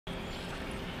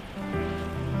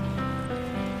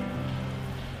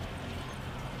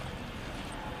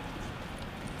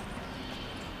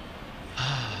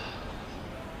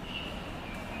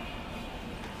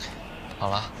好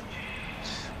了，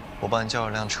我帮你叫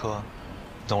了辆车，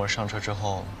等会儿上车之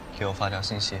后给我发条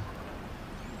信息。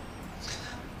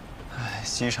哎，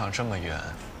机场这么远，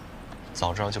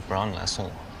早知道就不让你来送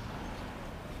我。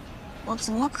我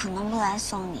怎么可能不来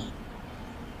送你？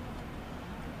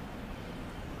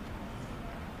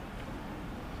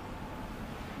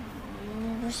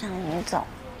不想你走。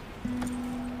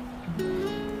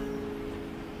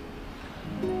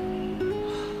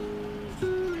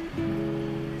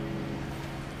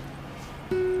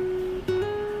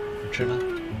我知道。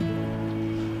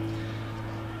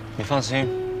你放心，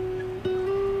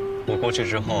我过去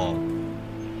之后，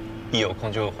一有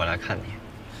空就会回来看你，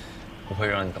不会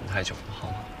让你等太久的，好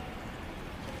吗？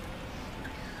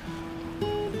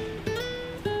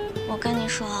我跟你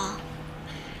说啊，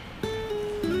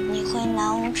你回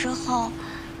南屋之后，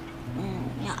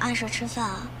要按时吃饭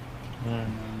啊。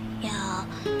要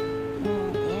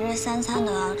一日3餐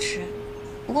都要吃。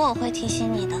不过我会提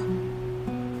醒你的。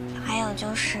还有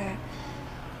就是，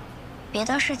别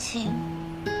的事情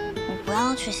你不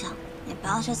要去想，也不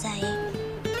要去在意，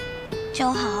就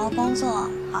好好工作，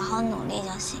好好努力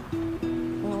就行。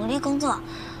努力工作，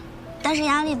但是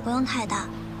压力不用太大。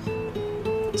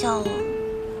就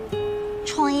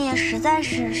创业实在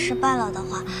是失败了的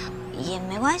话，也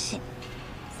没关系，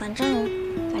反正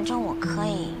我可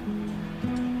以。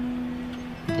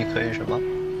你可以什么？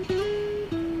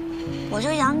我就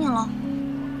养你了。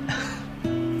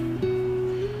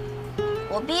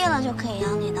我毕业了就可以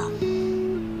养你的。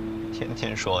天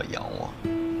天说要养我，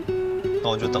那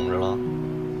我就等着了。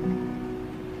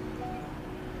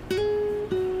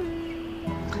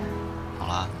好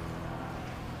了，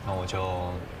那我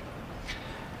就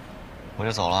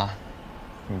走了，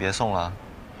你别送了，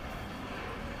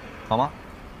好吗？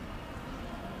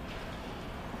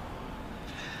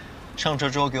上车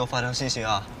之后给我发条信息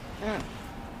啊。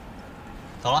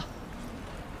走了。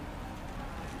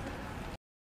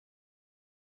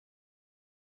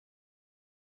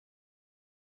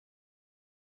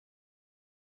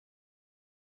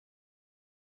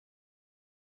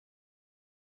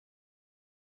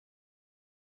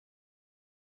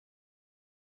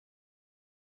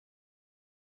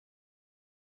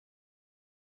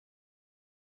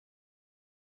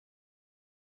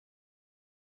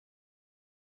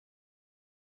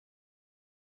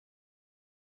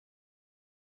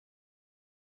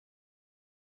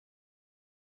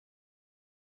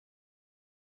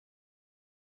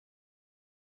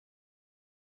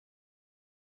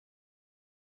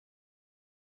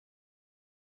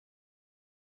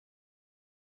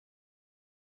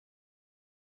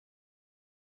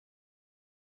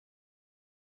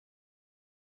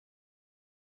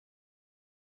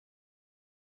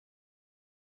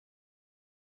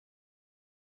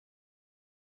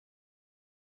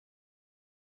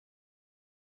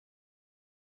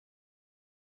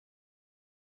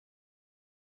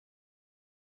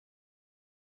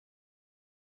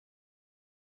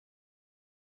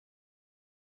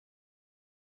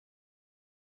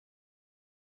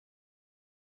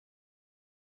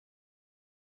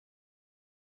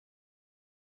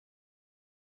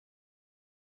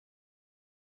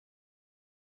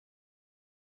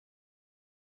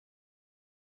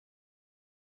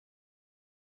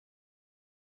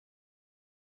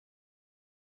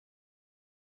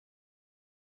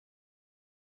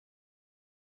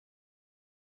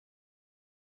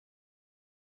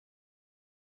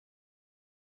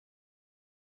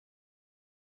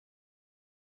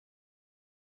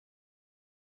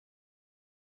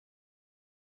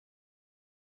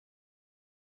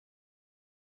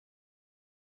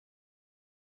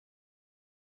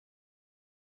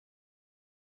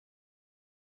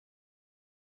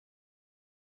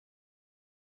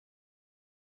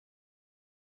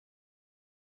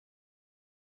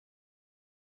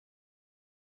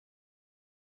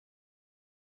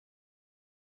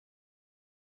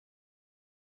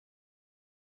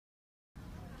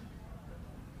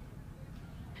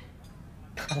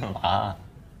干嘛？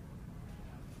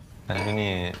感觉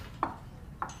你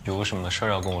有什么事儿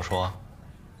要跟我说？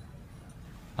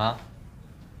啊？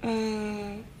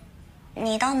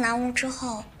你到南屋之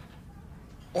后，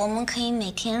我们可以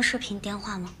每天视频电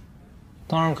话吗？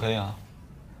当然可以啊。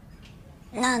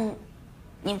那，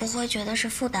你不会觉得是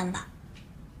负担吧？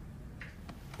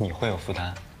你会有负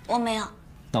担？我没有。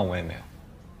那我也没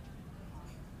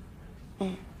有。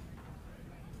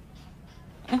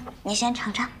你先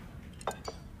尝尝。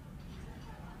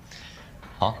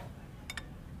好。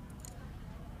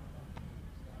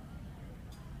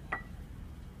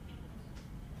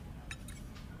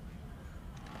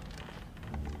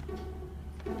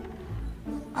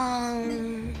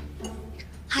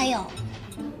还有，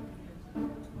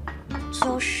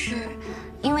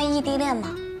异地恋嘛，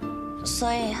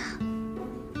所以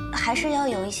还是要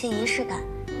有一些仪式感，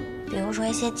比如说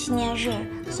一些纪念日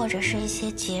或者是一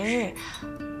些节日，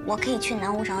我可以去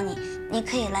南吴找你，你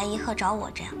可以来颐和找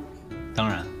我，这样。当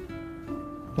然，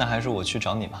那还是我去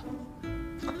找你吧。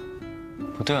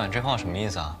不对啊，这话什么意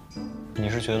思啊？你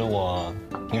是觉得我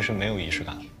平时没有仪式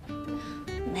感？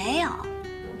没有，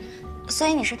所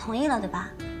以你是同意了对吧？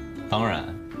当然。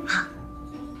好。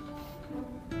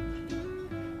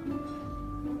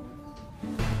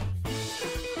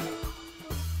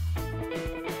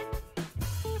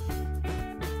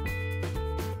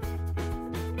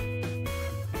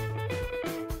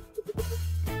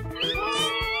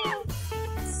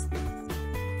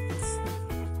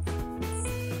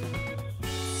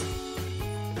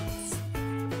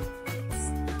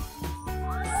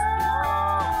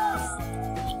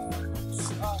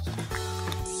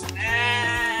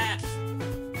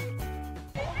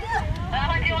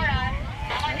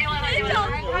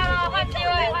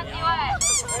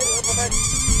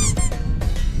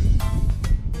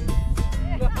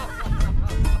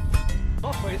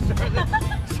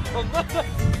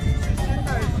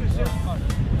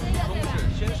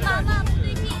妈妈不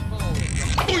对劲，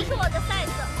这是我的 size。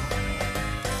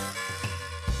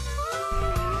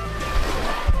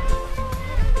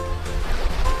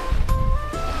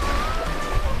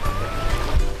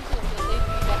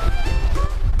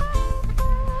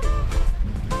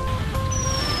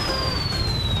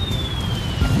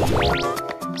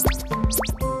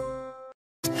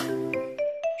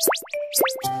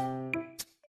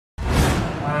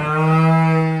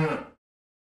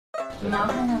你要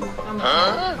看看吗？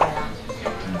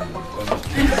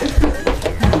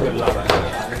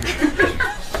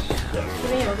这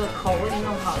边有个口，我给你弄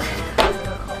好了，有个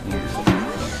口。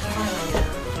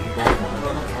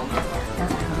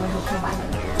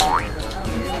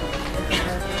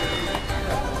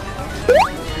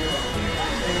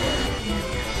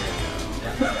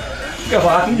干嘛？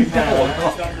你看我靠！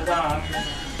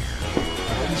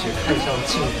而且太像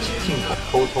镜头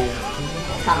偷偷。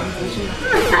嗓子是。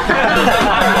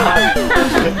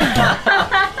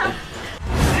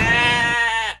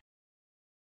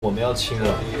我们要亲了。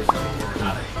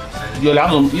有两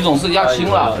种，一种是要亲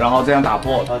了，然后这样打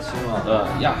破。要亲了。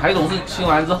还有一种是亲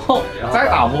完之后再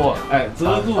打破，哎，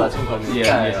遮住。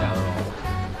也。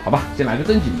好吧，先来个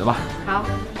正经的吧。好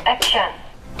 ，Action。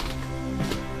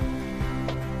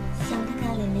想看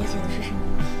看里面写的是什么？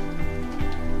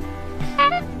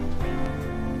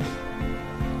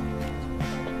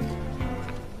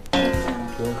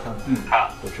不用看，好，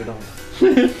我知道了。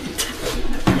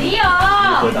李友，颐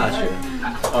和大学2，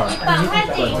绑太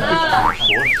紧了。锁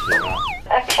死了。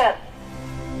Action。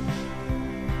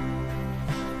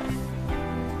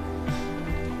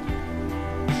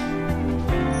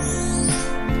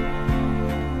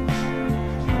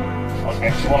OK，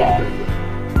说了。